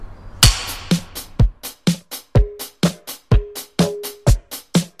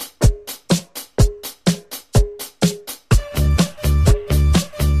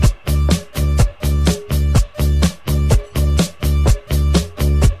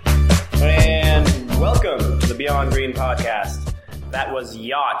Beyond Green podcast. That was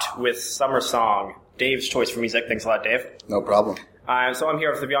Yacht with Summer Song. Dave's choice for music. Thanks a lot, Dave. No problem. So I'm here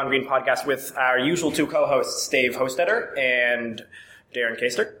with the Beyond Green podcast with our usual two co-hosts, Dave Hostetter and Darren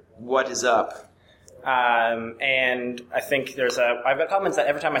Kaster. What is up? And I think I've got comments that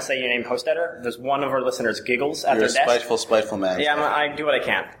every time I say your name, Hostetter, there's one of our listeners giggles at You're their desk. You're a spiteful man. Yeah, I do what I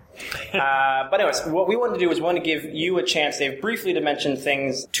can. But anyways, what we wanted to do is want to give you a chance, Dave, briefly to mention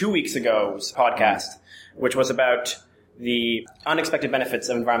things 2 weeks ago's podcast, which was about the unexpected benefits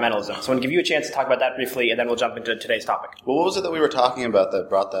of environmentalism. So I want to give you a chance to talk about that briefly, and then we'll jump into today's topic. Well, what was it that we were talking about that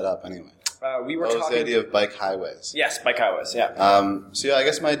brought that up anyway? We were What talking... was the idea of bike highways? Yes, bike highways, yeah. I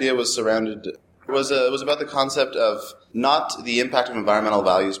guess my idea was was about the concept of not the impact of environmental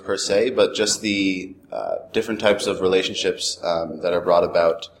values per se, but just the different types of relationships that are brought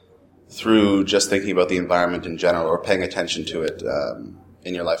about through just thinking about the environment in general or paying attention to it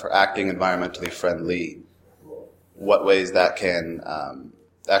in your life or acting environmentally friendly. What ways that can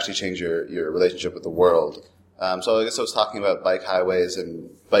actually change your relationship with the world. So I guess I was talking about bike highways and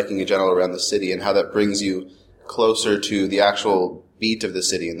biking in general around the city and how that brings you closer to the actual beat of the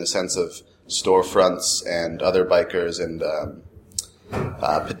city in the sense of storefronts and other bikers and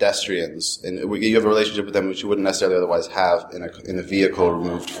pedestrians. And you have a relationship with them which you wouldn't necessarily otherwise have in a vehicle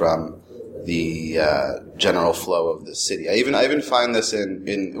removed from the general flow of the city. I even find this in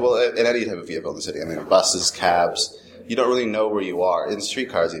any type of vehicle in the city. I mean, buses, cabs. You don't really know where you are. In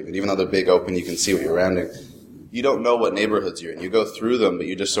streetcars even though they're big open, you can see what you're surrounding. You don't know what neighborhoods you're in. You go through them, but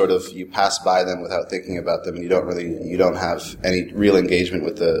you just you pass by them without thinking about them, and you don't have any real engagement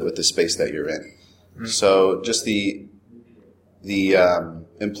with the space that you're in. Mm-hmm. So just the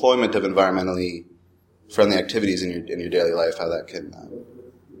employment of environmentally friendly activities in your daily life, how that can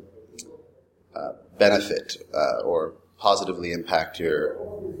benefit or positively impact your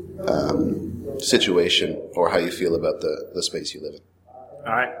situation or how you feel about the space you live in.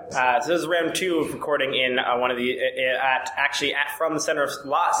 All right. So this is round 2 of recording in one of the from the Center of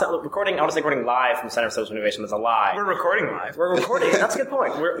recording. I want to say recording live from the Center of Social Innovation. It's a lie. We're recording live. We're recording. That's a good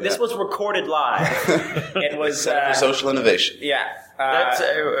point. This was recorded live. It was Center for Social Innovation. Yeah.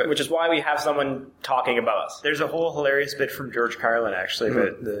 Which is why we have someone talking about us. There's a whole hilarious bit from George Carlin, actually,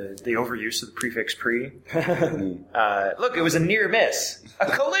 about the overuse of the prefix pre. Look, it was a near miss.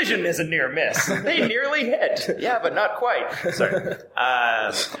 A collision is a near miss. They nearly hit. Yeah, but not quite. Sorry.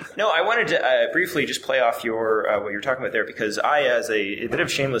 No, I wanted to briefly just play off your what you were talking about there, because I, as a bit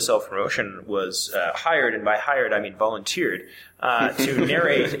of shameless self-promotion, was hired, and by hired I mean volunteered, to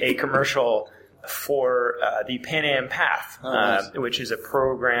narrate a commercial for the Pan Am Path, which is a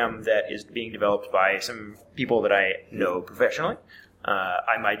program that is being developed by some people that I know professionally.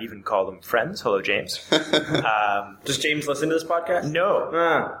 I might even call them friends. Hello, James. Does James listen to this podcast? No.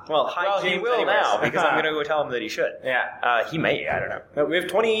 Hi, James. He will now, because I'm going to go tell him that he should. Yeah. He may. I don't know. We have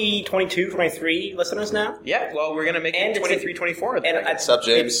 20, 22, 23 listeners now. Yeah. Well, we're going to make it 23, 24. And what's up,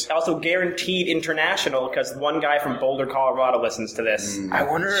 James? It's also guaranteed international because one guy from Boulder, Colorado listens to this. I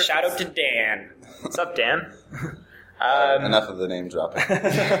wonder. Shout out to Dan. What's up, Dan? Enough of the name dropping.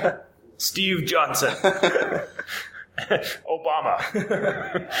 Steve Johnson. Obama.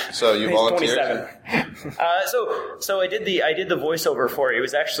 So you volunteered? 27. So I did the voiceover for it. It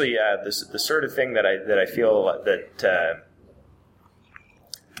was actually the sort of thing that I feel that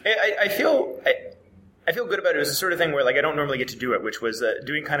I feel good about it. It was the sort of thing where I don't normally get to do it, which was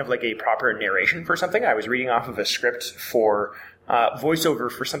doing kind of like a proper narration for something. I was reading off of a script for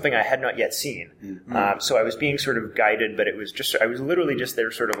voiceover for something I had not yet seen. Mm-hmm. So I was being sort of guided, but I was literally just there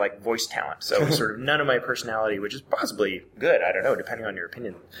sort of like voice talent. So it was sort of none of my personality, which is possibly good. I don't know, depending on your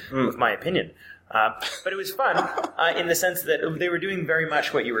opinion, with my opinion. But it was fun in the sense that they were doing very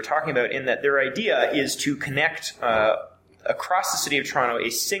much what you were talking about, in that their idea is to connect across the city of Toronto a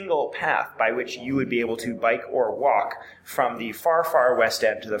single path by which you would be able to bike or walk from the far, far west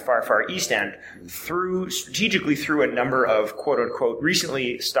end to the far, far east end strategically through a number of quote-unquote very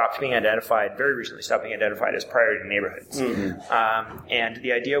recently stopped being identified as priority neighborhoods. Mm-hmm. And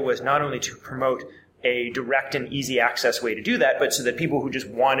the idea was not only to promote a direct and easy access way to do that, but so that people who just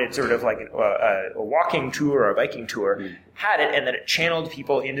wanted sort of like a walking tour or a biking tour had it, and that it channeled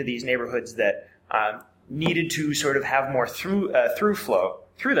people into these neighborhoods that needed to sort of have more through flow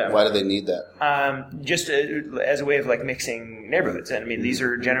through them. Why do they need that? Just as a way of mixing neighborhoods. And I mean, these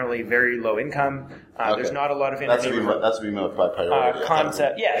are generally very low income. Okay. There's not a lot of that's what we meant by priority.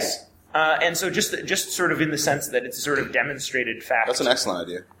 Concept. Yes. And so just sort of in the sense that it's sort of demonstrated fact. That's an excellent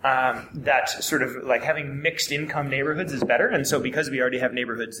idea. That sort of like having mixed income neighborhoods is better. And so because we already have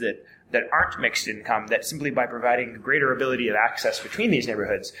neighborhoods that aren't mixed income, that simply by providing greater ability of access between these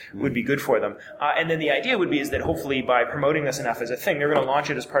neighborhoods would be good for them. And then the idea would be is that hopefully by promoting this enough as a thing, they're going to launch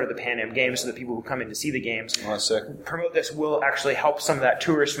it as part of the Pan Am Games so that people who come in to see the games promote this will actually help some of that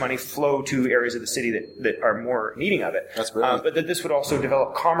tourist money flow to areas of the city that are more needing of it. That's brilliant. But that this would also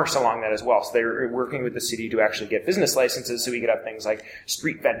develop commerce along that as well. So they're working with the city to actually get business licenses so we could have things like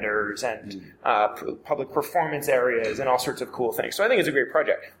street vendors and public performance areas and all sorts of cool things. So I think it's a great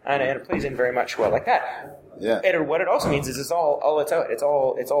project. And it plays in very much well like that. Yeah. And what it also means is it's all it's out. It's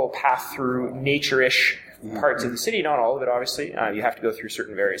all path through nature-ish parts of the city. Not all of it, obviously. You have to go through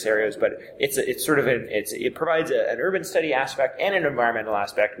certain various areas, but it provides an urban study aspect and an environmental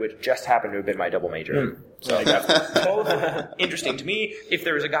aspect, which just happened to have been my double major. So like that's both interesting to me. If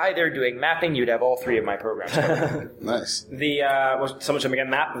there was a guy there doing mapping, you'd have all three of my programs. Nice. Was someone showing me a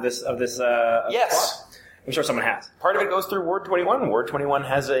map of this? Yes. Spot? I'm sure someone has. Part of it goes through Ward 21. Ward 21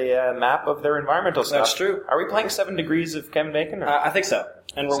 has a map of their environmental stuff. That's true. Are we playing 7 Degrees of Kevin Bacon? I think so.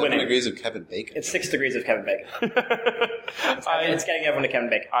 And we're 7 winning. degrees of Kevin Bacon. It's 6 degrees of Kevin Bacon. It's getting everyone to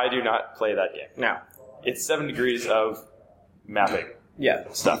Kevin Bacon. I do not play that game. No. It's 7 degrees of mapping.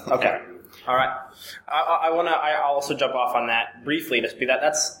 Yeah. Stuff. Okay. All right. I'll also jump off on that briefly.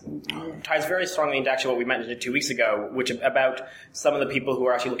 That's ties very strongly into actually what we mentioned 2 weeks ago, which about some of the people who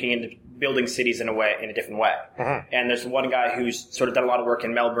are actually looking into building cities in a different way. Mm-hmm. And there's one guy who's sort of done a lot of work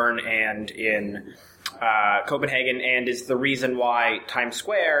in Melbourne and in Copenhagen, and is the reason why Times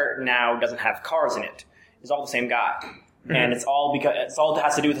Square now doesn't have cars in it. It's all the same guy. Mm-hmm. And it's all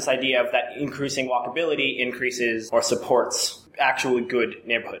has to do with this idea of that increasing walkability increases or supports actually good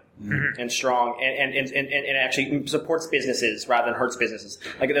neighborhood and strong and actually supports businesses rather than hurts businesses.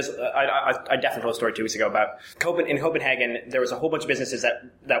 Like this, I definitely told a story 2 weeks ago about in Copenhagen. There was a whole bunch of businesses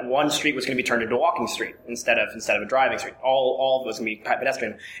that one street was going to be turned into a walking street instead of a driving street. All of it was going to be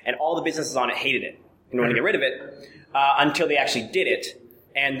pedestrian, and all the businesses on it hated it and wanted to get rid of it until they actually did it.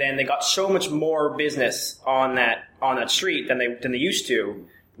 And then they got so much more business on that street than they used to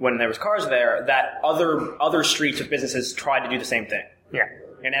when there was cars there, that other streets of businesses tried to do the same thing. Yeah.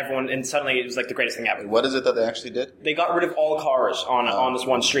 And suddenly it was like the greatest thing ever. What is it that they actually did? They got rid of all cars on this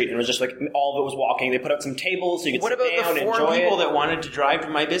one street, and it was just like all of it was walking. They put up some tables so you could sit down and enjoy it. What about the 4 people that wanted to drive to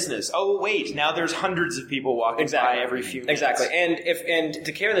my business? Oh wait, now there's hundreds of people walking by every few minutes. Exactly. And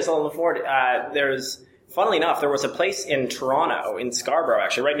to carry this a little forward, funnily enough, there was a place in Toronto, in Scarborough,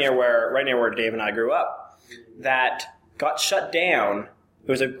 actually, right near where Dave and I grew up, that got shut down. It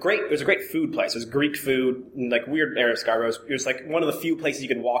was a great food place. It was Greek food, like weird area of Scarborough. It was like one of the few places you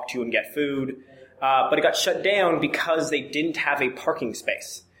could walk to and get food. But it got shut down because they didn't have a parking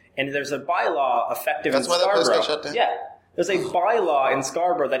space. And there's a bylaw effective in Scarborough. That's why that place got shut down? Yeah. There's a bylaw in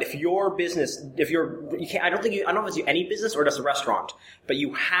Scarborough that if your business, I don't know if it's any business or just a restaurant, but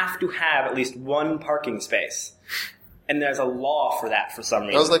you have to have at least one parking space. And there's a law for that for some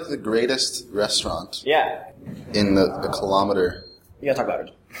reason. That was like the greatest restaurant. Yeah. In a kilometer. You gotta talk about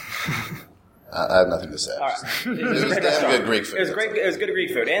it. I have nothing to say. All right. It was damn good Greek food. It was great. It was good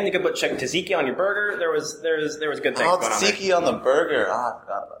Greek food, and you could put chicken tzatziki on your burger. There was good things going on there. Tzatziki on the burger. Oh, I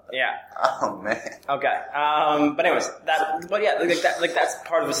forgot about that. Yeah. Oh man. Okay. But anyways, that's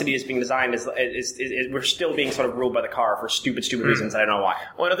part of the city is being designed is we're still being sort of ruled by the car for stupid reasons. I don't know why.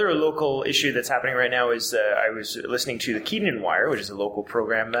 Well, another local issue that's happening right now is I was listening to the Keenan Wire, which is a local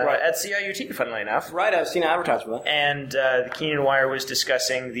program at CIUT, funnily enough. Right. I've seen advertised for that. And the Keenan Wire was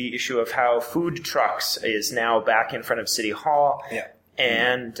discussing the issue of how food trucks is now back in front of City Hall. Yeah.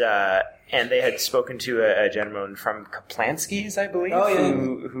 And they had spoken to a gentleman from Kaplansky's, I believe,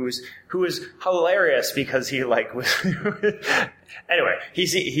 who was hilarious because he was anyway.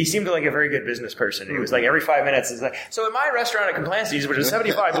 He seemed like a very good business person. He was like every 5 minutes is like, so in my restaurant at Kaplansky's, which is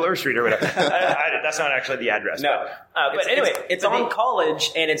 75 Bloor Street or whatever. That's not actually the address. No, but anyway, it's on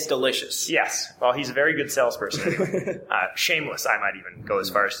College and it's delicious. Yes, well, he's a very good salesperson. Shameless, I might even go as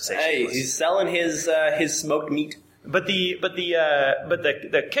far as to say. Hey, shameless. He's selling his smoked meat. But the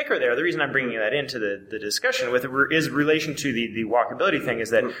kicker there, the reason I'm bringing that into the discussion with is relation to the walkability thing is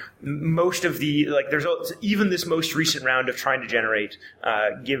that most of there's even this most recent round of trying to generate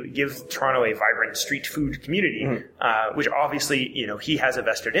give Toronto a vibrant street food community, which obviously he has a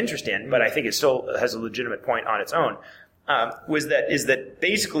vested interest in, but I think it still has a legitimate point on its own. Is that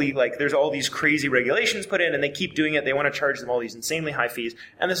basically there's all these crazy regulations put in and they keep doing it. They want to charge them all these insanely high fees.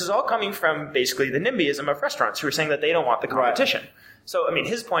 And this is all coming from basically the NIMBYism of restaurants who are saying that they don't want the competition. Right. So, I mean,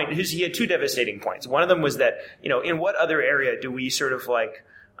 his point, he had two devastating points. One of them was that, in what other area do we sort of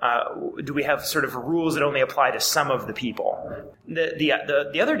do we have sort of rules that only apply to some of the people?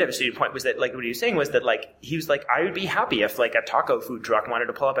 The other devastating point was that, like, what he was saying was that, like, he was like, I would be happy if, like, a taco food truck wanted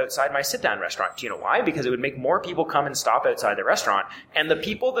to pull up outside my sit-down restaurant. Do you know why? Because it would make more people come and stop outside the restaurant. And the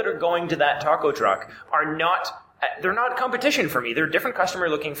people that are going to that taco truck are not... They're not competition for me. They're a different customer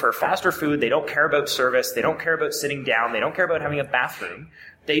looking for faster food. They don't care about service. They don't care about sitting down. They don't care about having a bathroom.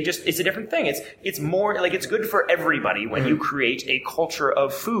 It's a different thing. It's more like, it's good for everybody when you create a culture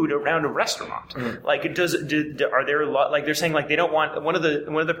of food around a restaurant. Like, are there a lot, like, they're saying, like, they don't want, one of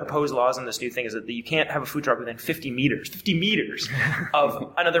the proposed laws in this new thing is that you can't have a food truck within 50 meters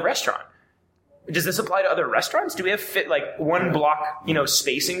of another restaurant. Does this apply to other restaurants? Do we have one block,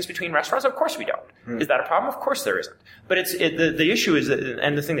 spacings between restaurants? Of course we don't. Is that a problem? Of course there isn't. But the issue is that,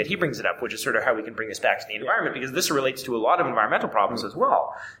 and the thing that he brings it up, which is sort of how we can bring this back to the environment, because this relates to a lot of environmental problems as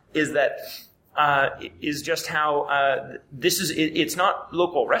well, is that is just how it's not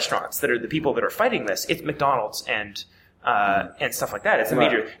local restaurants that are the people that are fighting this. It's McDonald's and stuff like that. It's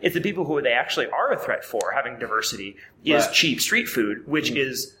it's the people who they actually are a threat for having diversity is cheap street food, which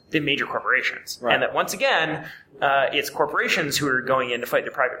is the major corporations. Right. And that, once again, it's corporations who are going in to fight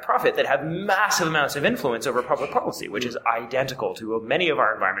the private profit that have massive amounts of influence over public policy, which is identical to many of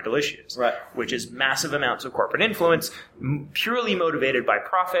our environmental issues, which is massive amounts of corporate influence, purely motivated by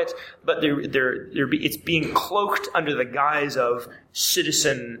profit, but it's being cloaked under the guise of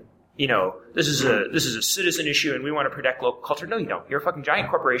citizen. This is a citizen issue, and we want to protect local culture. No, you don't. You're a fucking giant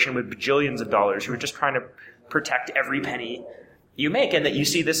corporation with bajillions of dollars who are just trying to protect every penny you make, and that you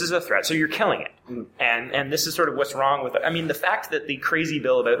see this as a threat, so you're killing it. And this is sort of what's wrong with it. I mean, the fact that the crazy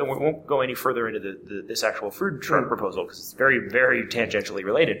bill about, and we won't go any further into this actual food truck proposal because it's very, very tangentially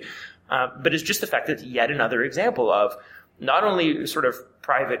related, but it's just the fact that it's yet another example of not only sort of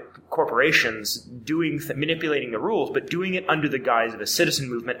private corporations manipulating the rules, but doing it under the guise of a citizen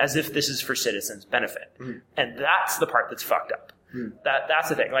movement as if this is for citizens' benefit. And that's the part that's fucked up. That's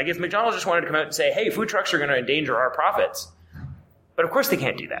the thing. Like, if McDonald's just wanted to come out and say, hey, food trucks are going to endanger our profits, but of course they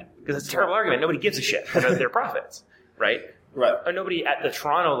can't do that because it's a terrible argument. Nobody gives a shit about their profits, right? Right. Or nobody at the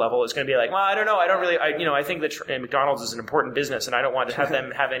Toronto level is going to be like, well, I don't know. I don't really, I think that McDonald's is an important business and I don't want to have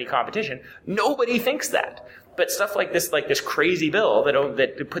them have any competition. Nobody thinks that. But stuff like this crazy bill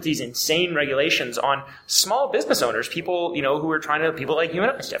that puts these insane regulations on small business owners, people, who are people like you and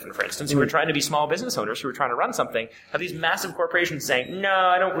I, Stefan, for instance, who are trying to be small business owners, who are trying to run something, have these massive corporations saying, no,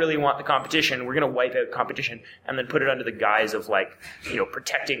 I don't really want the competition. We're going to wipe out competition, and then put it under the guise of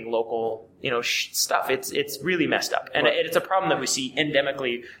protecting local, stuff. It's really messed up. And it's a problem that we see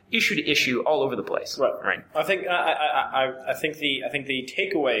endemically, issue to issue, all over the place. Right. I think the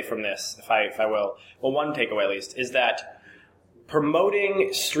takeaway from this, if I will, one takeaway at least, is that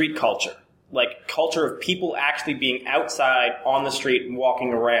promoting street culture, like culture of people actually being outside on the street and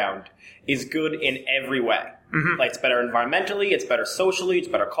walking around, is good in every way. Like, it's better environmentally, it's better socially, it's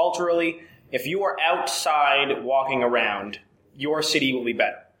better culturally. If you are outside walking around, your city will be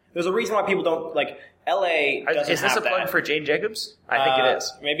better. There's a reason why people don't, like, LA doesn't have that. Is this a plug for Jane Jacobs? I think it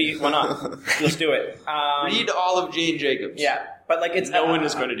is. Maybe, why not? Let's do it. Read all of Jane Jacobs. Yeah. But it's no one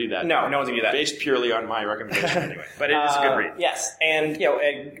is going to do that. No one's going to do that. Based purely on my recommendation anyway. But it is a good read. Yes. And,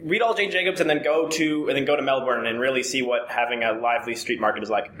 read all Jane Jacobs and then go to Melbourne and really see what having a lively street market is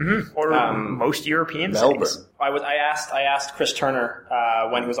like. Or most European Melbourne. cities. I asked Chris Turner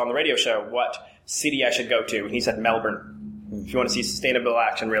when he was on the radio show what city I should go to, and he said Melbourne. If you want to see sustainable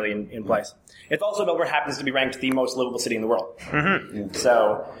action really in place. It's also, Melbourne happens to be ranked the most livable city in the world.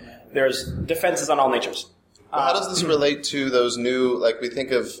 So there's defenses on all natures. Well, how does this relate to those new, we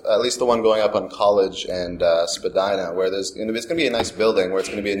think of at least the one going up on College and Spadina, where it's going to be a nice building, where it's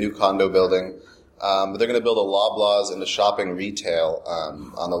going to be a new condo building, but they're going to build a Loblaws and a shopping retail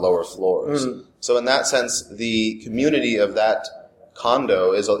on the lower floors. So in that sense, the community of that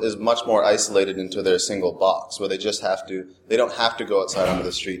condo is much more isolated into their single box, where they don't have to go outside onto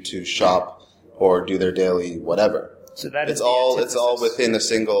the street to shop or do their daily whatever. So that it's all within a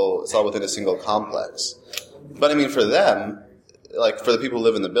single complex. But I mean, for them, for the people who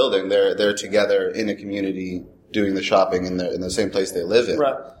live in the building, they're together in a community doing the shopping in the same place they live in.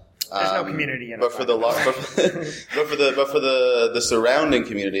 Right. There's no community in it. But for the surrounding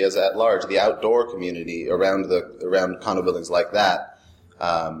community as at large, the outdoor community around condo buildings like that,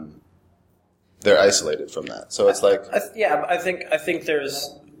 they're isolated from that. So it's like, I think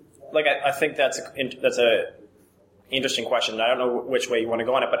there's I think that's a interesting question. I don't know which way you want to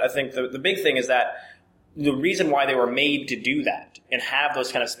go on it, but I think the big thing is that the reason why they were made to do that and have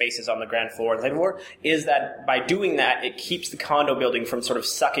those kind of spaces on the ground floor and second floor is that by doing that, it keeps the condo building from sort of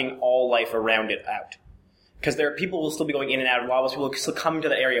sucking all life around it out. because there are people will still be going in and out of Loblaws. People will still come to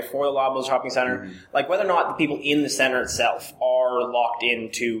the area for the Loblaws shopping center. Like whether or not the people in the center itself are locked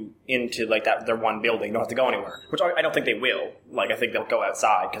into like that their one building, don't have to go anywhere. Which I don't think they will. Like I think they'll go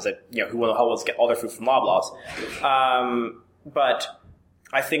outside because who the hell wants to get all their food from Loblaws? But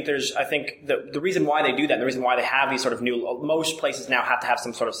I think the reason why they do that, and the reason why they have these sort of most places now have to have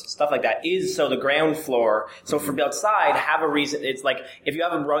some sort of stuff like that is so the ground floor, so from outside have a reason. It's like if you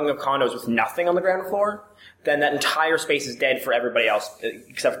have a rung of condos with nothing on the ground floor, then that entire space is dead for everybody else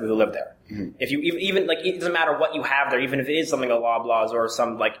except for people who live there. If you even like, it doesn't matter what you have there, even if it is something like Loblaws or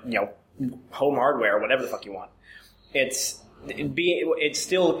some like, home hardware or whatever the fuck you want. It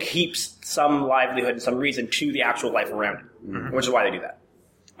still keeps some livelihood and some reason to the actual life around it, which is why they do that.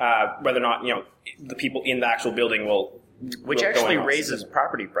 Whether or not, the people in the actual building which actually raises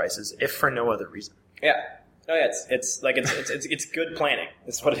property prices, if for no other reason. Yeah. Oh yeah, it's good planning.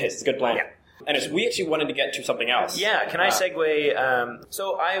 That's what it is. It's good planning. Yeah. And we actually wanted to get to something else. Yeah, can I segue?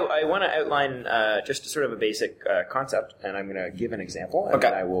 So I want to outline just sort of a basic concept, and I'm going to give an example, and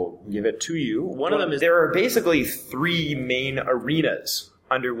then I will give it to you. One of them is there are basically three main arenas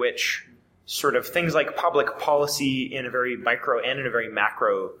under which sort of things like public policy in a very micro and in a very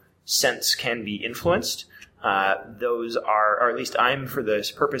macro sense can be influenced. Those are, or at least I'm, for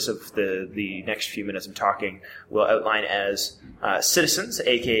the purpose of the next few minutes of talking, will outline as citizens,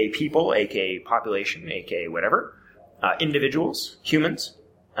 aka people, aka population, aka whatever, individuals, humans,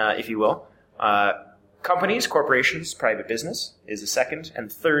 if you will, companies, corporations, private business is the second, and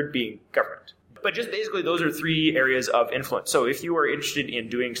third being government. But just basically, those are three areas of influence. So if you are interested in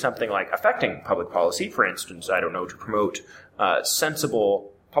doing something like affecting public policy, for instance, I don't know, to promote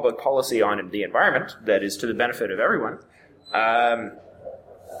sensible public policy on the environment that is to the benefit of everyone,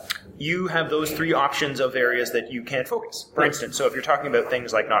 you have those three options of areas that you can focus. For instance, so if you're talking about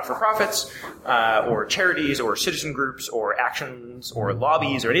things like not-for-profits or charities or citizen groups or actions or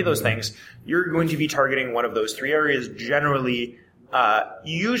lobbies or any of those things, you're going to be targeting one of those three areas generally,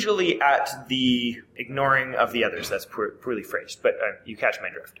 usually at the ignoring of the others. That's poorly phrased, but you catch my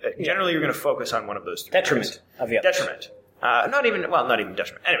drift. Generally, you're going to focus on one of those three areas. Of the others. Detriment. Not even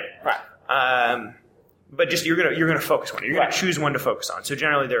detriment. Anyway, right. But just you're gonna focus one. You're gonna choose one to focus on. So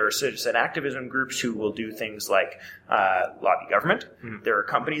generally, there are citizen activism groups who will do things like lobby government. There are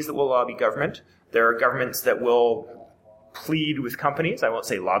companies that will lobby government. There are governments that will plead with companies. I won't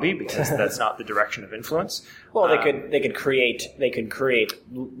say lobby because that's not the direction of influence. Well, they could create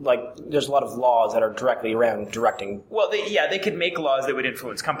like there's a lot of laws that are directly around directing. Well, they could make laws that would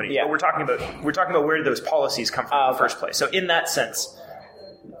influence companies. Yeah. But we're talking about where those policies come from in the first place. So in that sense,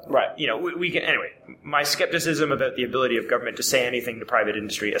 right? We can anyway. My skepticism about the ability of government to say anything to private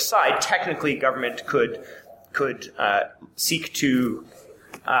industry aside, technically, government could seek to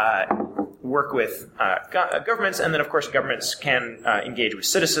work with governments, and then of course governments can engage with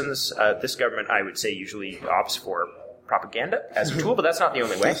citizens. This government, I would say, usually opts for propaganda as a tool, but that's not the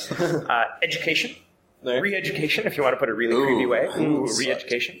only way. Education, re-education, if you want to put it a really creepy way.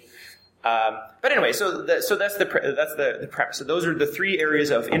 Re-education. But anyway, so that's the premise. So those are the three areas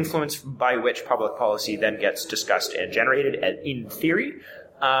of influence by which public policy then gets discussed and generated in theory.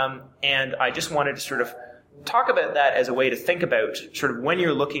 And I just wanted to sort of talk about that as a way to think about sort of when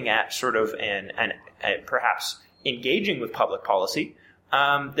you're looking at sort of and perhaps engaging with public policy,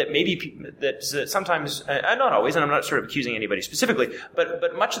 that maybe that sometimes, not always, and I'm not sort of accusing anybody specifically,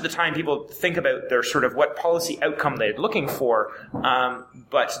 but much of the time people think about their sort of what policy outcome they're looking for,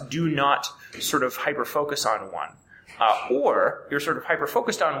 but do not sort of hyper focus on one, or you're sort of hyper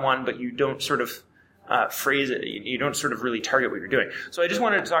focused on one, but you don't sort of phrase it, you don't sort of really target what you're doing. So I just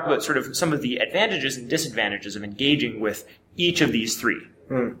wanted to talk about sort of some of the advantages and disadvantages of engaging with each of these three.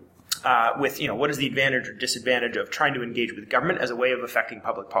 With, what is the advantage or disadvantage of trying to engage with government as a way of affecting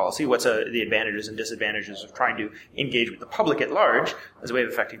public policy? What's the advantages and disadvantages of trying to engage with the public at large as a way of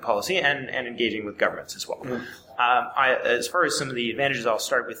affecting policy and engaging with governments as well? As far as some of the advantages, I'll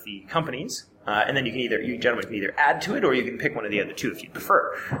start with the companies. And then you gentlemen can either add to it or you can pick one of the other two if you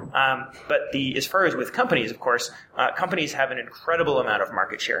prefer. But as far as with companies, of course, companies have an incredible amount of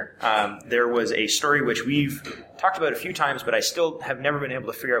market share. There was a story which we've talked about a few times, but I still have never been able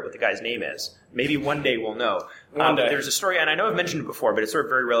to figure out what the guy's name is. Maybe one day we'll know. But there's a story, and I know I've mentioned it before, but it's sort of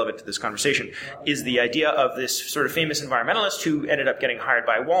very relevant to this conversation, is the idea of this sort of famous environmentalist who ended up getting hired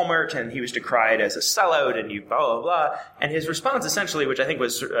by Walmart, and he was decried as a sellout, and you blah, blah, blah. And his response essentially, which I think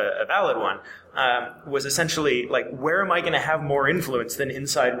was a valid one, was essentially like, where am I going to have more influence than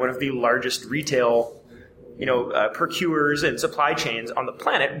inside one of the largest retail procurers and supply chains on the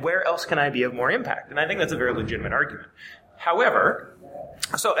planet? Where else can I be of more impact? And I think that's a very legitimate argument. However,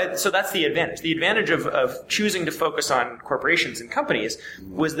 So that's the advantage. The advantage of choosing to focus on corporations and companies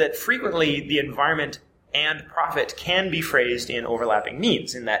was that frequently the environment and profit can be phrased in overlapping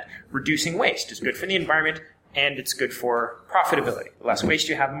means, in that reducing waste is good for the environment and it's good for profitability. The less waste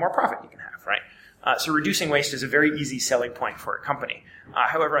you have, the more profit you can have, right? So reducing waste is a very easy selling point for a company.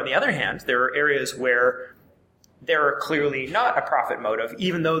 However, on the other hand, there are areas where there are clearly not a profit motive,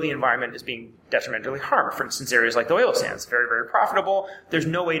 even though the environment is being detrimentally harmed. For instance, areas like the oil sands, very, very profitable. There's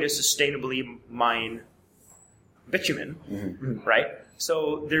no way to sustainably mine bitumen, right?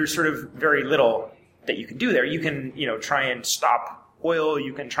 So there's sort of very little that you can do there. You can, try and stop oil.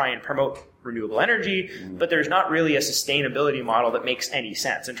 You can try and promote renewable energy, but there's not really a sustainability model that makes any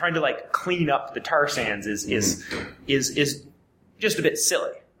sense. And trying to clean up the tar sands is just a bit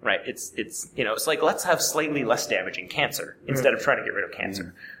silly. Right, it's like let's have slightly less damaging cancer instead of trying to get rid of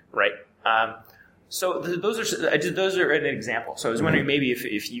cancer, right? So those are an example. So I was wondering maybe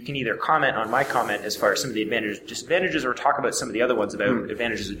if you can either comment on my comment as far as some of the advantages, disadvantages, or talk about some of the other ones about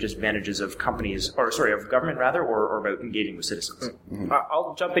advantages or disadvantages of companies, of government rather, or about engaging with citizens.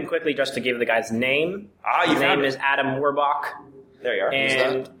 I'll jump in quickly just to give the guy's name. His name is Adam Werbach. There you are.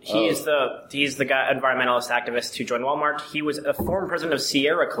 And he's the guy, environmentalist activist who joined Walmart. He was a former president of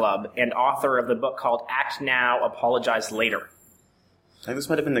Sierra Club and author of the book called Act Now, Apologize Later. I think this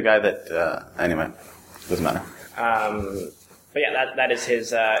might have been the guy that, anyway, doesn't matter. But yeah, that is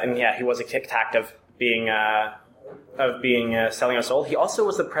his, and yeah, he was a kicked of being selling a soul. He also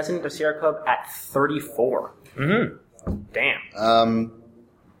was the president of Sierra Club at 34. Mm-hmm. Damn.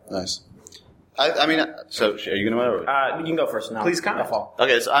 Nice. So are you going to? You can go first. No, please comment.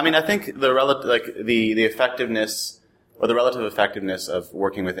 Okay, so I think the effectiveness or the relative effectiveness of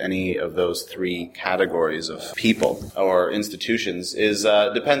working with any of those three categories of people or institutions is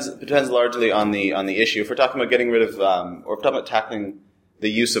depends largely on the issue. If we're talking about getting rid of, or if we're talking about tackling the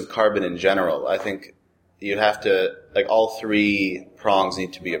use of carbon in general, I think you'd have to all three prongs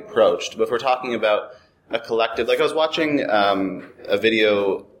need to be approached. But if we're talking about a collective, I was watching a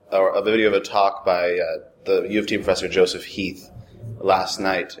video of a talk by the U of T professor Joseph Heath last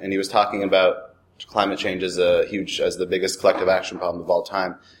night, and he was talking about climate change as the biggest collective action problem of all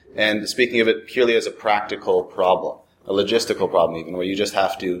time, and speaking of it purely as a practical problem, a logistical problem even, where you just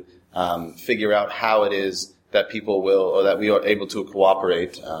have to figure out how it is that people will, or that we are able to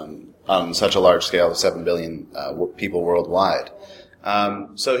cooperate on such a large scale of 7 billion people worldwide.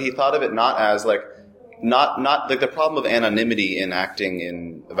 So he thought of it not as not the problem of anonymity in acting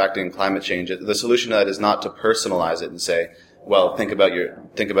in climate change. The solution to that is not to personalize it and say, well, think about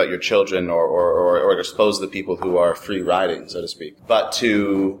your children or expose the people who are free riding, so to speak. But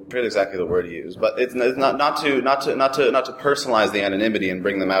to, I forget exactly the word he used, but it's not to personalize the anonymity and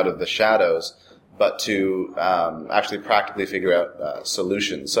bring them out of the shadows, but to actually practically figure out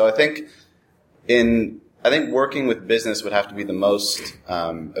solutions. So I think working with business would have to be the most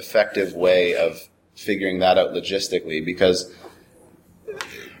effective way of figuring that out logistically, because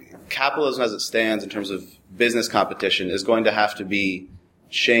capitalism as it stands in terms of business competition is going to have to be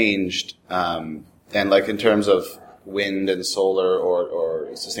changed, and in terms of wind and solar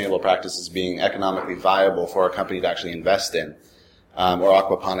or sustainable practices being economically viable for a company to actually invest in, or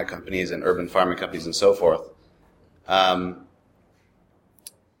aquaponic companies and urban farming companies and so forth. The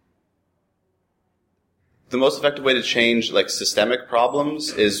most effective way to change systemic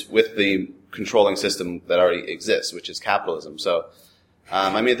problems is with the controlling system that already exists, which is capitalism. So,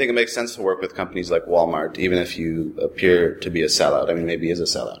 I think it makes sense to work with companies like Walmart, even if you appear to be a sellout. Maybe he is a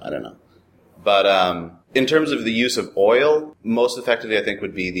sellout. I don't know. But in terms of the use of oil, most effectively, I think,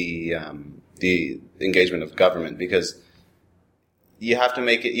 would be the engagement of government, because you have to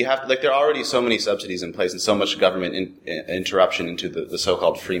make it. You have to, there are already so many subsidies in place and so much government interruption into the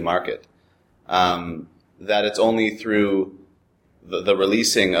so-called free market, that it's only through the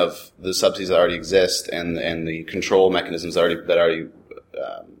releasing of the subsidies that already exist and the control mechanisms that already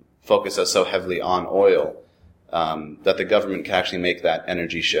focus us so heavily on oil, that the government can actually make that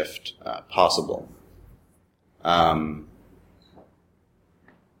energy shift possible. But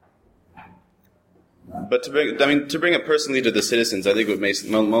to bring it personally to the citizens, I think it would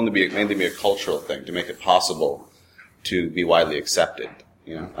mainly be a cultural thing to make it possible to be widely accepted.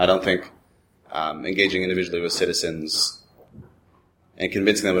 I don't think engaging individually with citizens and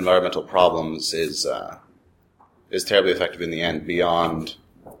convincing them of environmental problems is terribly effective in the end, beyond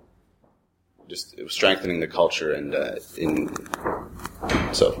just strengthening the culture and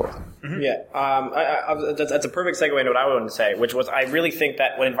so forth. Mm-hmm. Yeah, that's a perfect segue into what I wanted to say, which was I really think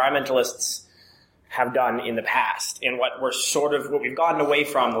that what environmentalists have done in the past and what we've gotten away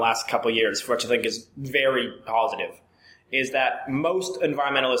from the last couple of years, which I think is very positive, is that most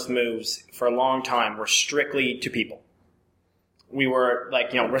environmentalist moves for a long time were strictly to people. We were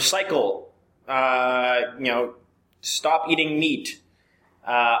like, recycle, stop eating meat,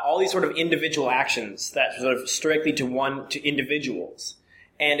 all these sort of individual actions that sort of strictly to individuals.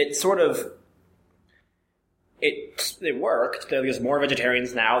 And it sort of, it worked. There's more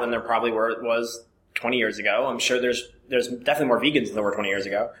vegetarians now than there probably was 20 years ago. I'm sure there's definitely more vegans than there were 20 years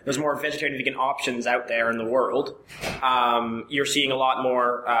ago. There's more vegetarian vegan options out there in the world. You're seeing a lot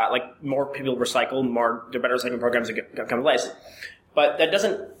more, more people recycle, the better recycling programs that come in place. But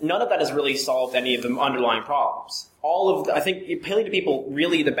none of that has really solved any of the underlying problems. I think appealing to people,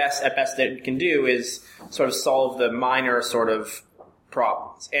 really the best that it can do is sort of solve the minor sort of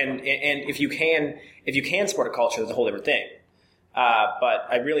problems. And if you can support a culture, that's a whole different thing. But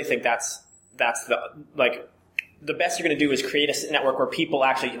I really think that's the best you're going to do is create a network where people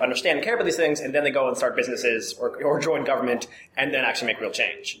actually understand and care about these things, and then they go and start businesses or join government and then actually make real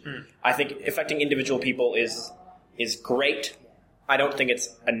change. I think affecting individual people is great. I don't think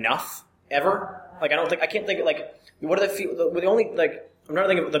it's enough ever. I'm trying to think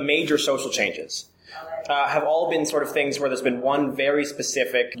of the major social changes. Have all been sort of things where there's been one very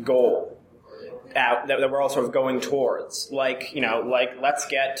specific goal that we're all sort of going towards. Let's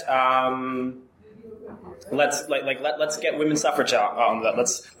get women's suffrage on that.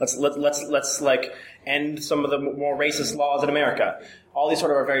 Let's end some of the more racist laws in America. All these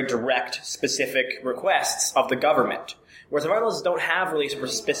sort of are very direct, specific requests of the government. Whereas environmentalists don't have really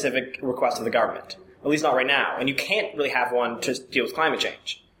specific requests of the government. At least not right now. And you can't really have one to deal with climate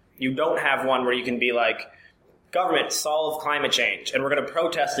change. You don't have one where you can be like, government, solve climate change, and we're going to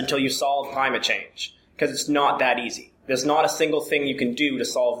protest until you solve climate change. Because it's not that easy. There's not a single thing you can do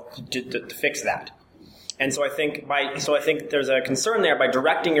to fix that. And so I think there's a concern there by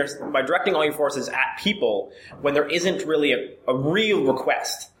directing all your forces at people when there isn't really a real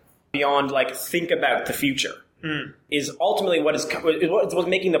request beyond think about the future. Is ultimately what's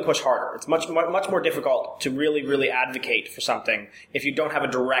making the push harder. It's much more difficult to really, really advocate for something if you don't have a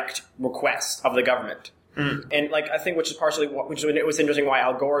direct request of the government. And I think which was interesting why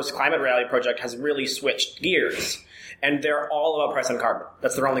Al Gore's climate rally project has really switched gears, and they're all about price on carbon.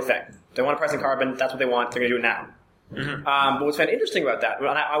 That's their only thing. They want a price on carbon. That's what they want. They're going to do it now. But what's been interesting about that, and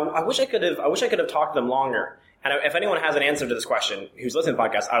I wish I could have talked to them longer. And if anyone has an answer to this question, who's listening to the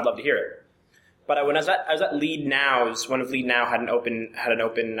podcast, I'd love to hear it. But when I was at Lead Now's, one of Lead Now had an open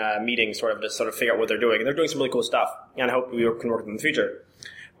meeting to figure out what they're doing, and they're doing some really cool stuff. And I hope we can work with them in the future.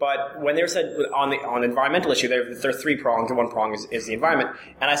 But when they said on the environmental issue, there are three prongs, and one prong is the environment.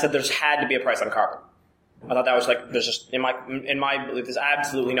 And I said there's had to be a price on carbon. I thought that was there's just in my belief, there's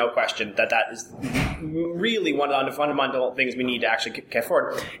absolutely no question that is really one of the fundamental things we need to actually get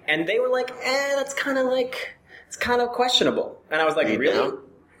forward. And they were like, that's kind of questionable. And I was like, really?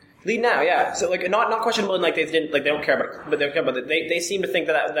 Lead Now, yeah. So not questionable in they don't care about it, but they care about it. They seem to think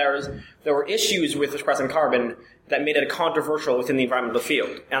that there were issues with price on carbon that made it controversial within the environmental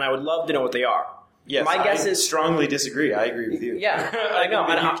field, and I would love to know what they are. Yes, my guess is strongly disagree. I agree with you. Yeah, I know.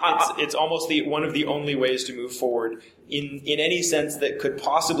 It's almost one of the only ways to move forward in any sense that could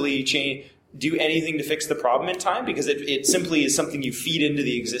possibly do anything to fix the problem in time, because it simply is something you feed into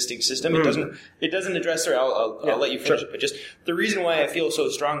the existing system. It doesn't address. Sorry, I'll let you finish. But just the reason why I feel so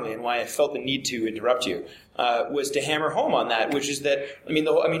strongly and why I felt the need to interrupt you was to hammer home on that, which is that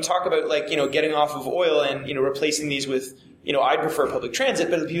talk about getting off of oil and replacing these with I'd prefer public transit,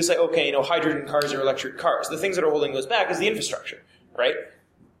 but people say hydrogen cars or electric cars. The things that are holding those back is the infrastructure, right?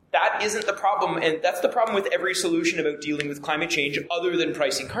 That isn't the problem, and that's the problem with every solution about dealing with climate change other than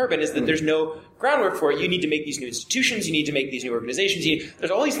pricing carbon, is that there's no groundwork for it. You need to make these new institutions, you need to make these new organizations,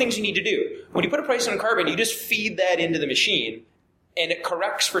 there's all these things you need to do. When you put a price on carbon, you just feed that into the machine, and it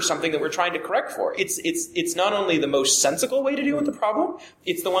corrects for something that we're trying to correct for. It's not only the most sensible way to deal with the problem,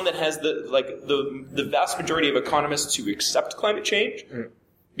 it's the one that has the vast majority of economists who accept climate change,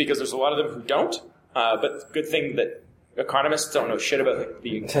 because there's a lot of them who don't, but good thing that economists don't know shit about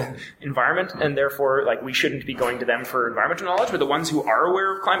the environment, and therefore we shouldn't be going to them for environmental knowledge. But the ones who are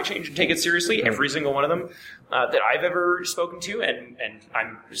aware of climate change and take it seriously, every single one of them that I've ever spoken to, and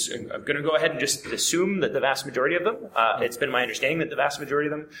I'm going to go ahead and just assume that the vast majority of them, it's been my understanding that the vast majority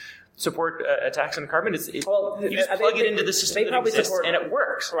of them support a tax on carbon. You just plug it into the system that exists, and it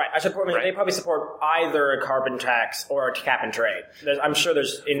works. Right. They probably support either a carbon tax or a cap and trade. I'm sure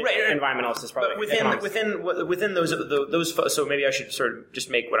there's environmentalists probably. But within those, so maybe I should sort of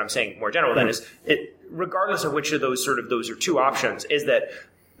just make what I'm saying more general. Then is it, regardless of which of those are two options, is that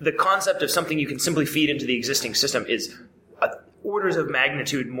the concept of something you can simply feed into the existing system is orders of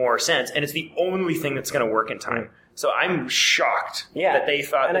magnitude more sense, and it's the only thing that's going to work in time. So I'm shocked Yeah. that they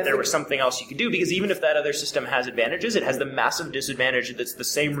thought And that I there think- was something else you could do, because even if that other system has advantages, it has the massive disadvantage that's the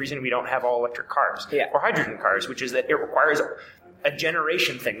same reason we don't have all electric cars Yeah. or hydrogen cars, which is that it requires a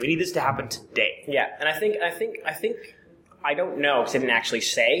generation thing. We need this to happen today. Yeah, and I think I don't know because they didn't actually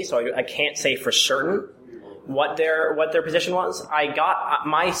say, so I can't say for certain what their position was. I got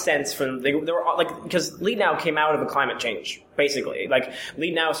my sense from they were like, because Lead Now came out of a climate change basically. Like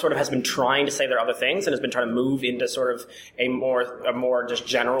Lead Now sort of has been trying to say there are other things and has been trying to move into sort of a more just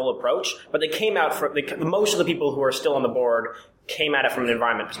general approach. But they came out from most of the people who are still on the board came at it from an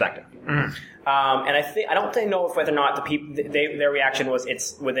environment perspective. And I don't know if whether or not the people their reaction was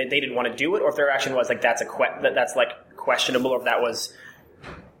they didn't want to do it, or if their reaction was like that's like questionable, or if that was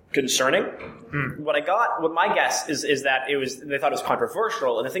concerning. What my guess is that they thought it was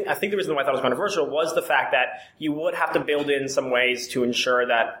controversial, and I think the reason why I thought it was controversial was the fact that you would have to build in some ways to ensure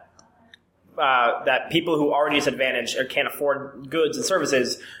that that people who are already disadvantaged or can't afford goods and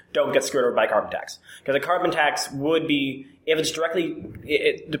services don't get screwed over by carbon tax. Because a carbon tax would be, if it's directly,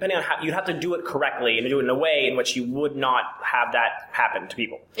 depending on how, you'd have to do it correctly and do it in a way in which you would not have that happen to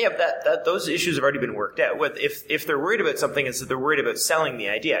people. Yeah, but those issues have already been worked out. If they're worried about something, it's that they're worried about selling the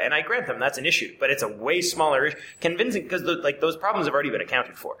idea. And I grant them that's an issue, but it's a way smaller, convincing, because those problems have already been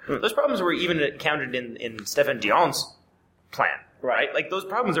accounted for. Those problems were even accounted in Stéphane Dion's plan. Right? Like, those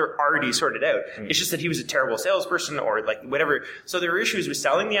problems are already sorted out. It's just that he was a terrible salesperson or, like, whatever. So there are issues with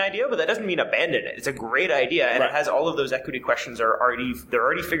selling the idea, but that doesn't mean abandon it. It's a great idea, and it has all of those equity questions they're already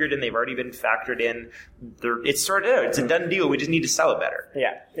figured in. They've already been factored in. It's sorted out. It's a done deal. We just need to sell it better.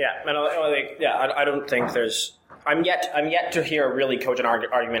 Yeah. And I don't think there's... I'm yet to hear a really cogent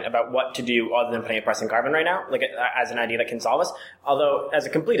argument about what to do other than putting a price on carbon right now, like as an idea that can solve us. Although, as a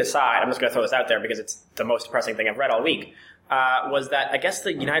complete aside, I'm just going to throw this out there because it's the most depressing thing I've read all week. Was that I guess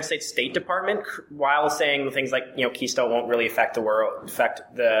the United States State Department, while saying things like Keystone won't really affect the world, affect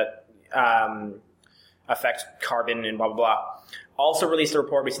carbon and blah blah blah, also released a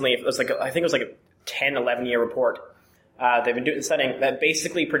report recently. I think it was like a 10, 11-year report. They've been studying that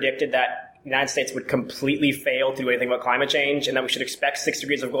basically predicted that the United States would completely fail to do anything about climate change, and that we should expect 6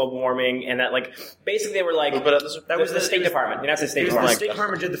 degrees of global warming, and that basically they were like, that was the State Department, the United States State Department. The State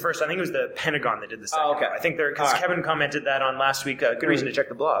Department did the first. I think it was the Pentagon that did the second. Oh, okay. I think because Kevin commented that on last week. Good reason to check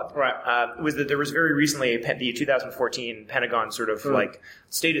the blog. Right. Was that there was very recently the 2014 Pentagon sort of like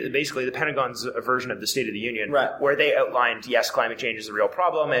basically the Pentagon's version of the State of the Union, right, where they outlined, yes, climate change is a real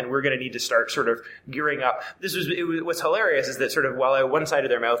problem, and we're going to need to start sort of gearing up. What's hilarious is that sort of while at one side of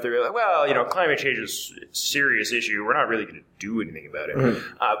their mouth they're like, well, climate change is a serious issue. We're not really going to do anything about it.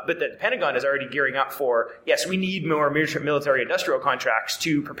 But the Pentagon is already gearing up for, yes, we need more military industrial contracts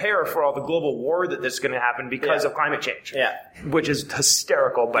to prepare for all the global war that's going to happen because of climate change. Yeah. Which is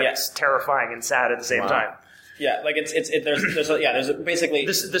hysterical, but it's terrifying and sad at the same time. Yeah, like there's basically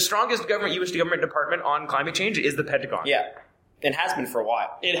the strongest U.S. government department on climate change is the Pentagon. Yeah. It has been for a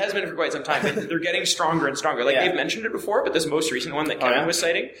while. It has been for quite some time. They're getting stronger and stronger. Like, they've mentioned it before, but this most recent one that Kevin was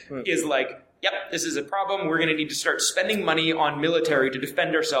citing is like, yep, this is a problem. We're going to need to start spending money on military to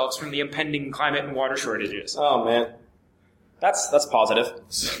defend ourselves from the impending climate and water shortages. Oh, man. That's positive.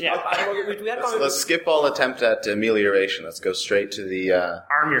 Yeah. Let's skip all attempt at amelioration. Let's go straight to the...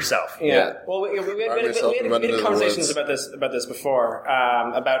 Arm yourself. Yeah. Well, we had conversations about this before,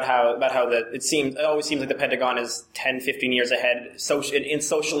 about how it always seems like the Pentagon is 10, 15 years ahead in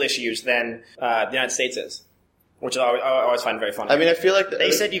social issues than the United States is. Which I always find very funny. I mean, I feel like... They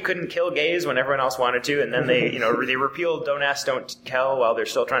said you couldn't kill gays when everyone else wanted to, and then they repealed Don't Ask, Don't Tell while they're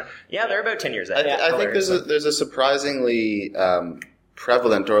still trying... Yeah, they're about 10 years ahead. I think there's a surprisingly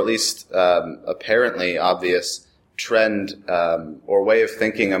prevalent, or at least apparently obvious trend or way of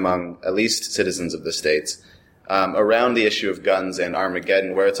thinking among at least citizens of the states around the issue of guns and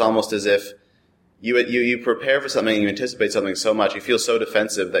Armageddon, where it's almost as if you prepare for something, you anticipate something so much, you feel so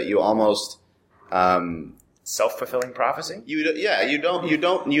defensive that you almost... self-fulfilling prophecy? You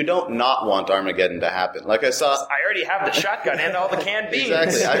don't not want Armageddon to happen. Like I already have the shotgun and all the canned beans.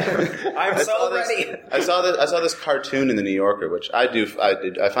 Exactly. I'm so ready. I saw this cartoon in the New Yorker, which I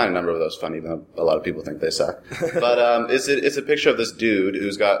find a number of those funny, even though a lot of people think they suck. But it's a picture of this dude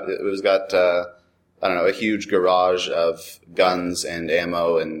who's got I don't know, a huge garage of guns and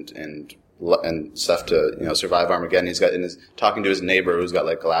ammo and stuff to survive Armageddon. He's talking to his neighbor who's got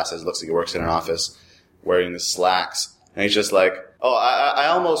like glasses, looks like he works in an office, wearing his slacks, and he's just like, "Oh, I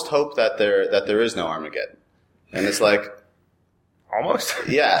almost hope that there is no Armageddon," and it's like, almost,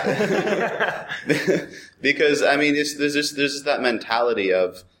 yeah, because I mean, there's just that mentality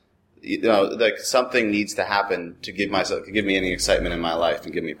of, like something needs to happen to give me any excitement in my life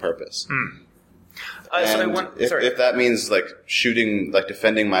and give me purpose. And if that means like shooting, like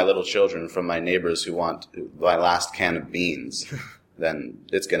defending my little children from my neighbors who want my last can of beans, then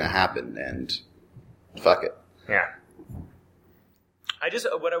it's going to happen, and fuck it. Yeah.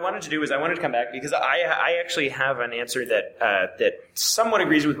 What I wanted to do is I wanted to come back because I actually have an answer that somewhat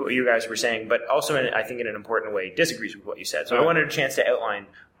agrees with what you guys were saying, but also I think in an important way disagrees with what you said. So I wanted a chance to outline.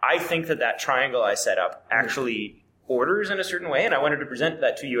 I think that triangle I set up actually orders in a certain way, and I wanted to present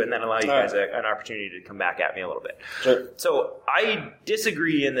that to you and then allow you guys an opportunity to come back at me a little bit. Sure. So I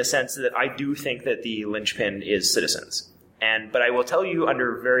disagree in the sense that I do think that the linchpin is citizens, but I will tell you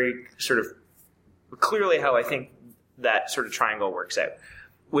under very sort of clearly how I think that sort of triangle works out,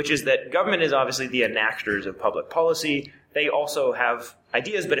 which is that government is obviously the enactors of public policy. They also have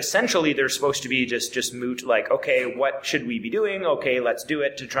ideas, but essentially they're supposed to be just moot, like, okay, what should we be doing? Okay, let's do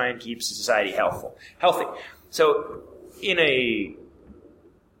it to try and keep society healthy. So in a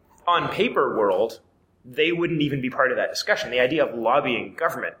on paper world, they wouldn't even be part of that discussion. The idea of lobbying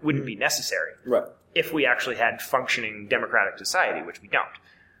government wouldn't be necessary if we actually had functioning democratic society, which we don't.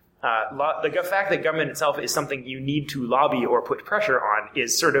 The fact that government itself is something you need to lobby or put pressure on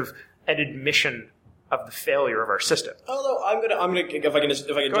is sort of an admission of the failure of our system. Although I'm gonna if I can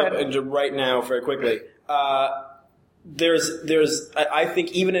jump into right now very quickly. I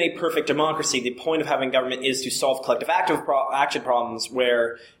think even in a perfect democracy, the point of having government is to solve collective action problems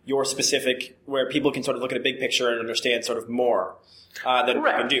where where people can sort of look at a big picture and understand sort of more than we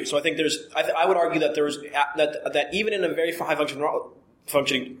can do. So I think I would argue that that even in a very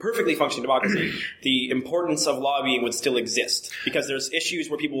perfectly functioning democracy, the importance of lobbying would still exist because there's issues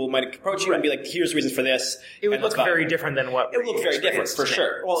where people might approach you and be like, "Here's reasons for this." It would look very different than what it would look very different for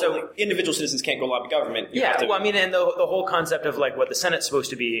sure. Well, so individual citizens can't go lobby government. And the whole concept of like what the Senate's supposed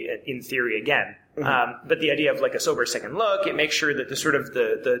to be in theory again, but the idea of like a sober second look, it makes sure that the sort of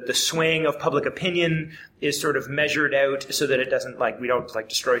the swaying of public opinion is sort of measured out so that it doesn't we don't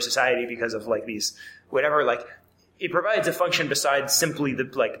destroy society because of like these whatever like. It provides a function besides simply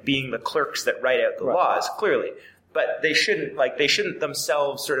being the clerks that write out the laws, clearly. But they shouldn't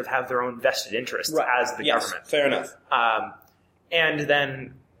themselves sort of have their own vested interests as the government. Fair enough.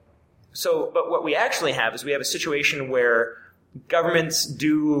 But what we actually have is we have a situation where governments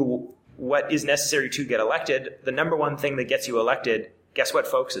do what is necessary to get elected. The number one thing that gets you elected, guess what,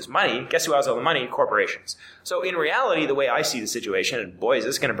 folks, is money. Guess who has all the money? Corporations. So in reality, the way I see the situation, and boy, is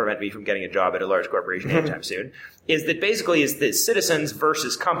this going to prevent me from getting a job at a large corporation anytime soon, is that basically is the citizens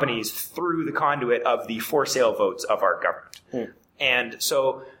versus companies through the conduit of the for sale votes of our government. And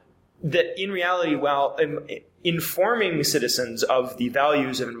so that in reality, while informing citizens of the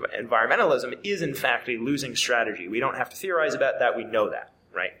values of environmentalism is in fact a losing strategy. We don't have to theorize about that. We know that,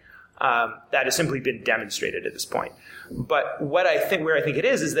 right? That has simply been demonstrated at this point. But where I think it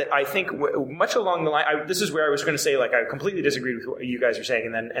is that I think much along the line, this is where I was going to say, I completely disagreed with what you guys are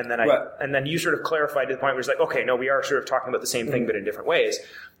saying, and then you sort of clarified to the point where it's like, okay, no, we are sort of talking about the same thing, but in different ways,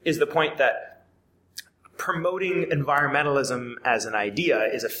 is the point that promoting environmentalism as an idea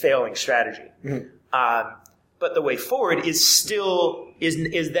is a failing strategy. But the way forward is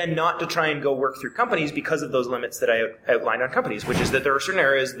then not to try and go work through companies because of those limits that I outlined on companies, which is that there are certain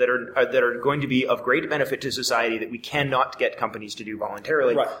areas that are going to be of great benefit to society that we cannot get companies to do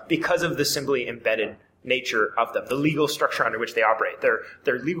voluntarily because of the simply embedded nature of them, the legal structure under which they operate,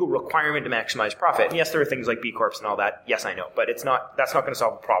 their legal requirement to maximize profit. And yes, there are things like B Corps and all that. Yes, I know, but that's not going to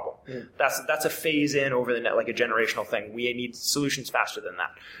solve the problem. That's a phase in over the net, like a generational thing. We need solutions faster than that.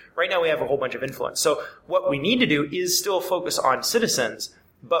 Right now we have a whole bunch of influence. So what we need to do is still focus on citizens,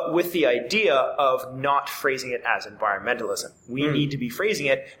 but with the idea of not phrasing it as environmentalism. We need to be phrasing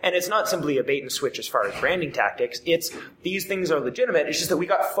it, and it's not simply a bait and switch as far as branding tactics. It's these things are legitimate. It's just that we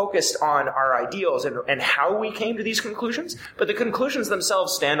got focused on our ideals and how we came to these conclusions, but the conclusions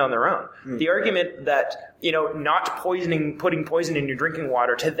themselves stand on their own. The argument that, not putting poison in your drinking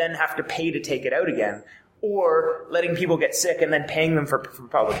water to then have to pay to take it out again, or letting people get sick and then paying them for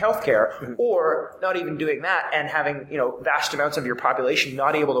public health care, or not even doing that and having, vast amounts of your population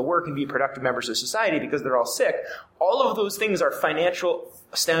not able to work and be productive members of society because they're all sick. All of those things are financial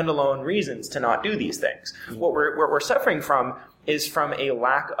standalone reasons to not do these things. What we're suffering from is from a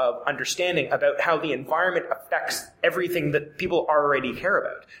lack of understanding about how the environment affects everything that people already care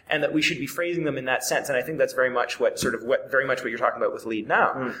about, and that we should be phrasing them in that sense. And I think that's very much what you're talking about with LEAD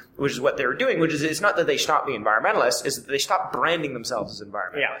Now, which is what they're doing, which is it's not that they stop being environmentalists, is that they stop branding themselves as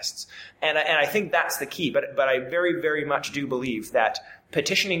environmentalists. And I think that's the key. But I very, very much do believe that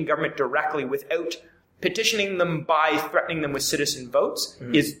petitioning government directly without petitioning them by threatening them with citizen votes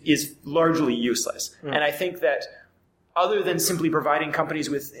is largely useless. And I think that other than simply providing companies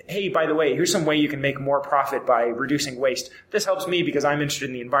with, hey, by the way, here's some way you can make more profit by reducing waste. This helps me because I'm interested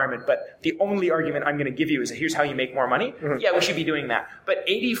in the environment, but the only argument I'm going to give you is that here's how you make more money. Mm-hmm. Yeah, we should be doing that. But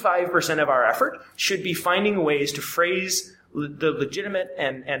 85% of our effort should be finding ways to phrase the legitimate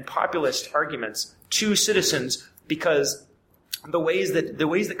and populist arguments to citizens, because the ways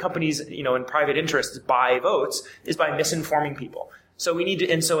that companies, in private interests buy votes is by misinforming people. So we need to,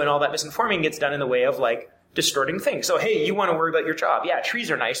 and all that misinforming gets done in the way of distorting things. So, hey, you want to worry about your job. Yeah, trees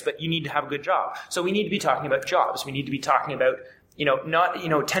are nice, but you need to have a good job. So we need to be talking about jobs. We need to be talking about, not,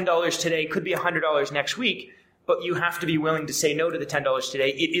 $10 today could be $100 next week, but you have to be willing to say no to the $10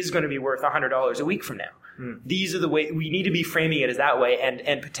 today. It is going to be worth $100 a week from now. These are the way we need to be framing it as that way,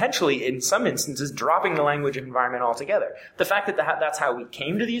 and potentially in some instances dropping the language of environment altogether. The fact that that's how we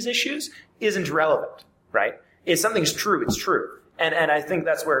came to these issues isn't relevant, right? If something's true, it's true. And I think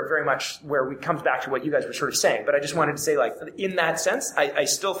that's where we comes back to what you guys were sort of saying. But I just wanted to say, in that sense, I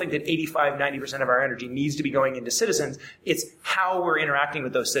still think that 85-90% of our energy needs to be going into citizens. It's how we're interacting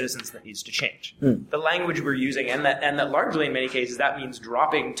with those citizens that needs to change. The language we're using, and that largely in many cases that means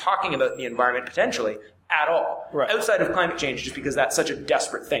dropping talking about the environment potentially at all, outside of climate change, just because that's such a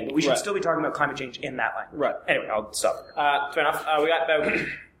desperate thing. But we should still be talking about climate change in that language. Right. Anyway, I'll stop. Fair enough. We got about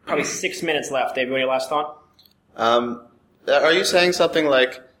probably 6 minutes left. Dave, you want your last thought? Are you saying something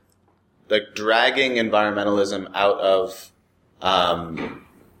like dragging environmentalism out of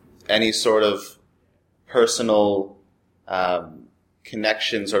any sort of personal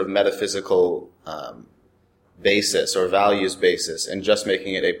connection, sort of metaphysical basis or values basis, and just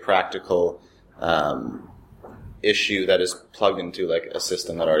making it a practical issue that is plugged into a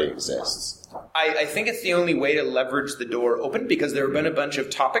system that already exists? I think it's the only way to leverage the door open, because there have been a bunch of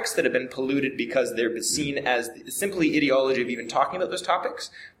topics that have been polluted because they're seen as simply ideology of even talking about those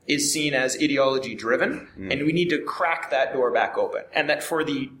topics is seen as ideology driven, and we need to crack that door back open. And that for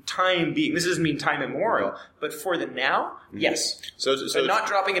the time being, this doesn't mean time immemorial, but for the now, yes. So not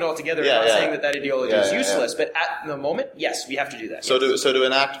dropping it altogether, not saying that ideology is useless, but at the moment, yes, we have to do that. So to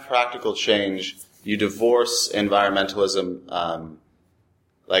enact practical change, you divorce environmentalism,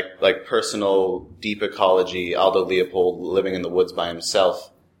 like personal, deep ecology, Aldo Leopold living in the woods by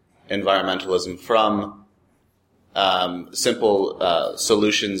himself, environmentalism from simple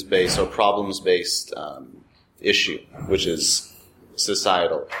solutions-based or problems-based issue, which is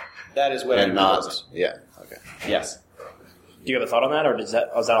societal. That is what and not. Yeah. Okay. Yes. Do you have a thought on that, or is that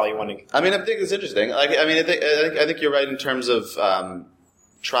all you want to? I mean, I think it's interesting. I think you're right in terms of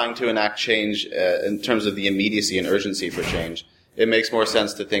trying to enact change in terms of the immediacy and urgency for change. It makes more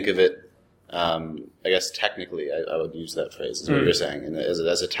sense to think of it, I guess technically, I would use that phrase, is what you're saying, and as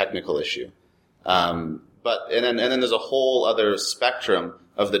a technical issue. But then there's a whole other spectrum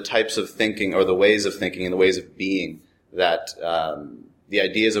of the types of thinking or the ways of thinking and the ways of being that the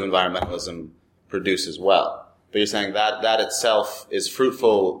ideas of environmentalism produce as well. But you're saying that itself is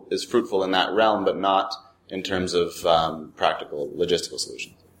fruitful in that realm, but not in terms of practical logistical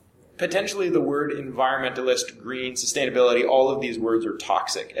solutions. Potentially the word environmentalist, green, sustainability, all of these words are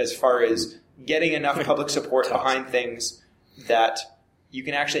toxic as far as getting enough public support behind things that you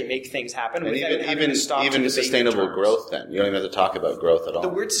can actually make things happen. And even sustainable growth, then. You don't even have to talk about growth at all. The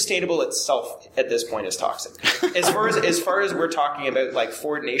word sustainable itself at this point is toxic. As far as we're talking about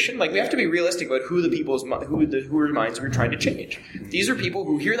Ford Nation, we have to be realistic about who are minds we're trying to change. These are people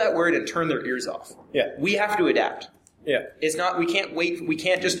who hear that word and turn their ears off. Yeah. We have to adapt. Yeah. It's not, we can't wait, we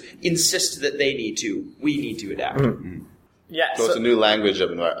can't just insist that they need to. We need to adapt. Mm-hmm. Yeah. So it's a new language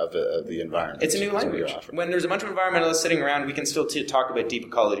of the environment. It's a new language. When there's a bunch of environmentalists sitting around, we can still talk about deep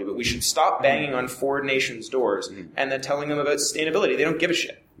ecology, but we should stop banging on Ford Nation's doors and then telling them about sustainability. They don't give a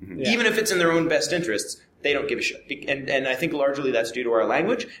shit. Yeah. Even if it's in their own best interests, they don't give a shit. And I think largely that's due to our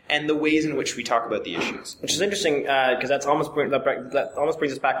language and the ways in which we talk about the issues. Which is interesting, because that almost brings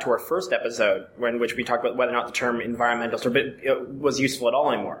us back to our first episode, in which we talked about whether or not the term environmentalist was useful at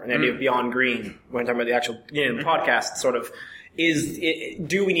all anymore. And the idea of beyond green, when talking about the actual the podcast, sort of,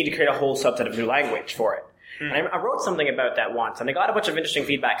 do we need to create a whole subset of new language for it? And I wrote something about that once, and I got a bunch of interesting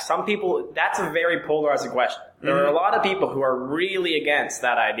feedback. Some people, that's a very polarizing question. There are a lot of people who are really against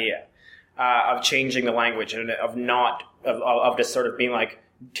that idea of changing the language and of just sort of being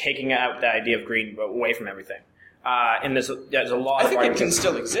taking out the idea of green away from everything. And there's a lot. I think it can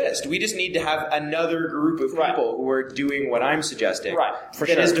still exist. We just need to have another group of people who are doing what I'm suggesting. Right. For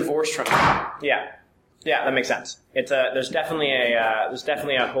that sure. is divorced from it. Yeah. Yeah, that makes sense. There's definitely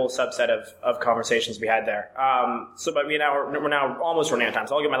a whole subset of conversations we had there. But we're now almost running out of time.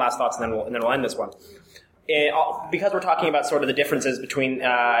 So I'll give my last thoughts and then we'll end this one. Because we're talking about sort of the differences between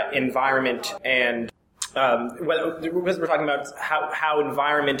environment and because we're talking about how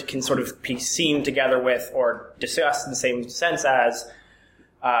environment can sort of be seen together with or discussed in the same sense as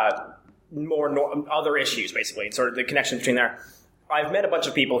other issues, basically, and sort of the connection between there. I've met a bunch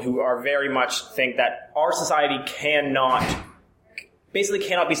of people who are very much think that our society cannot be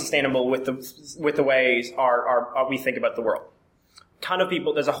sustainable with the ways we think about the world. Ton of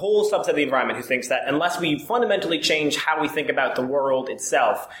people, there's a whole subset of the environment who thinks that unless we fundamentally change how we think about the world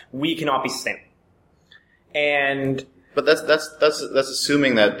itself, we cannot be sustainable. But that's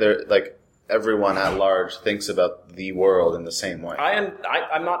assuming that they're like everyone at large thinks about the world in the same way. I'm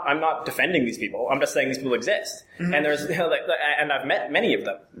not defending these people. I'm just saying these people exist, and there's and I've met many of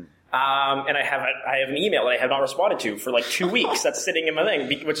them. And I have an email that I have not responded to for like 2 weeks that's sitting in my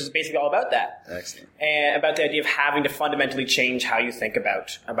thing, which is basically all about that. Excellent. And about the idea of having to fundamentally change how you think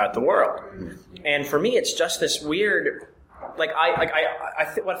about the world. And for me, it's just this weird, what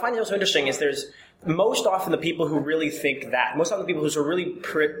I find so interesting is there's most often the people who really think that, most often the people who sort of really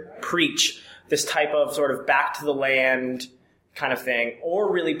preach this type of sort of back to the land kind of thing,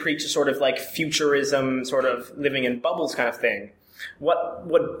 or really preach a sort of like futurism, sort of living in bubbles kind of thing. What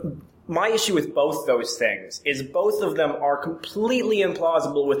my issue with both those things is both of them are completely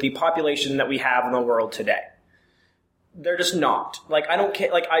implausible with the population that we have in the world today. They're just not. Like, I don't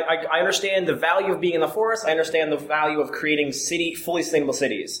care. Like, I understand the value of being in the forest. I understand the value of creating fully sustainable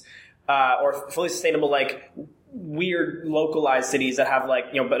cities, or fully sustainable, like, weird localized cities that have,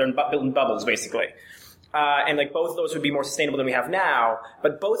 like, but are built in bubbles, basically. And like both of those would be more sustainable than we have now,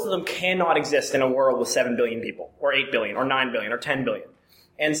 but both of them cannot exist in a world with 7 billion people, or 8 billion, or 9 billion, or 10 billion.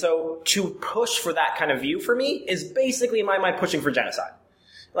 And so to push for that kind of view for me is basically, in my mind, pushing for genocide.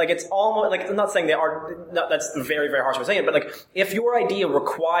 Like, it's almost, like, I'm not saying they are, that's very, very harsh way of saying it, but like, if your idea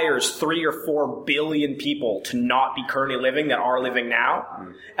requires 3 or 4 billion people to not be currently living that are living now,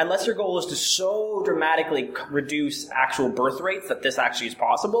 unless your goal is to so dramatically reduce actual birth rates that this actually is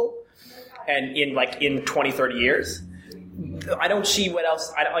possible, and in 20, 30 years, I don't see what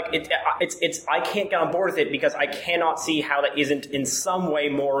else. I can't get on board with it because I cannot see how that isn't in some way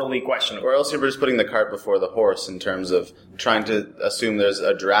morally questionable. Or else you're just putting the cart before the horse in terms of trying to assume there's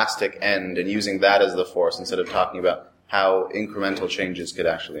a drastic end and using that as the force instead of talking about how incremental changes could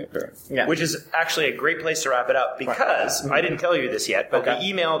actually occur. Yeah. Which is actually a great place to wrap it up because I didn't tell you this yet, but the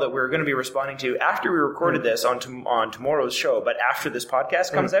email that we're going to be responding to after we recorded this on tomorrow's show, but after this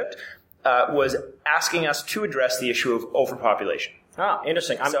podcast comes out, was asking us to address the issue of overpopulation. Ah,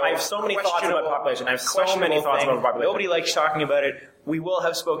 interesting. I have so many thoughts about population. I have so many thoughts about population. Nobody likes talking about it. We will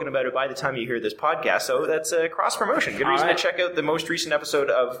have spoken about it by the time you hear this podcast, so that's a cross-promotion. Good reason to check out the most recent episode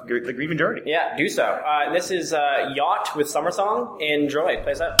of The Green Majority. Yeah, do so. This is Yacht with Summer Song. Enjoy.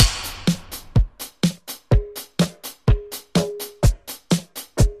 Plays out.